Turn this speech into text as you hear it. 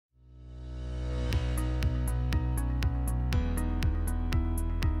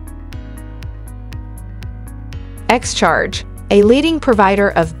XCharge, a leading provider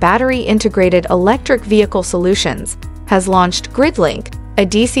of battery-integrated electric vehicle solutions, has launched GridLink, a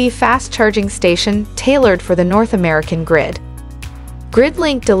DC fast-charging station tailored for the North American grid.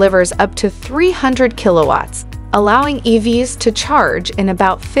 GridLink delivers up to 300 kilowatts, allowing EVs to charge in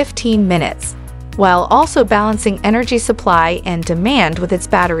about 15 minutes, while also balancing energy supply and demand with its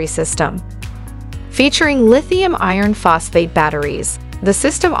battery system. Featuring lithium iron phosphate batteries, the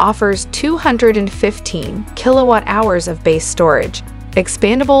system offers 215 kilowatt-hours of base storage,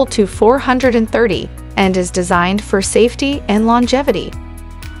 expandable to 430, and is designed for safety and longevity.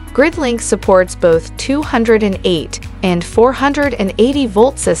 GridLink supports both 208 and 480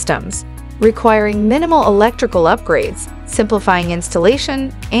 volt systems, requiring minimal electrical upgrades, simplifying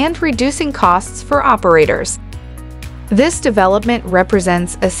installation, and reducing costs for operators. This development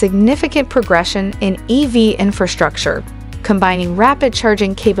represents a significant progression in EV infrastructure, combining rapid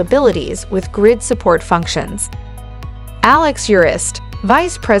charging capabilities with grid support functions. Alex Urist,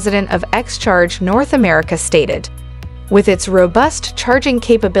 Vice President of XCharge North America, stated, "With its robust charging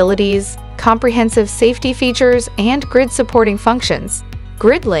capabilities, comprehensive safety features, and grid-supporting functions,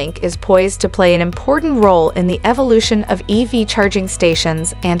 GridLink is poised to play an important role in the evolution of EV charging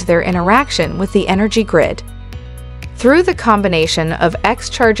stations and their interaction with the energy grid." Through the combination of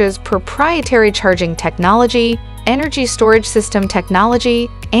XCharge's proprietary charging technology, energy storage system technology,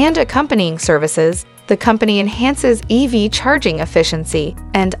 and accompanying services, the company enhances EV charging efficiency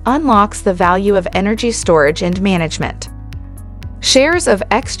and unlocks the value of energy storage and management. Shares of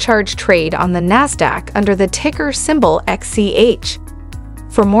XCharge trade on the NASDAQ under the ticker symbol XCH.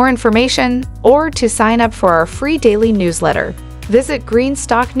 For more information or to sign up for our free daily newsletter, visit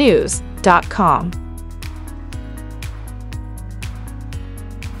greenstocknews.com.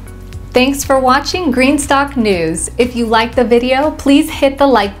 Thanks for watching Greenstock News. If you liked the video, please hit the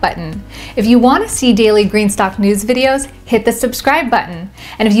like button. If you want to see daily Greenstock News videos, hit the subscribe button.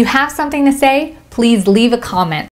 And if you have something to say, please leave a comment.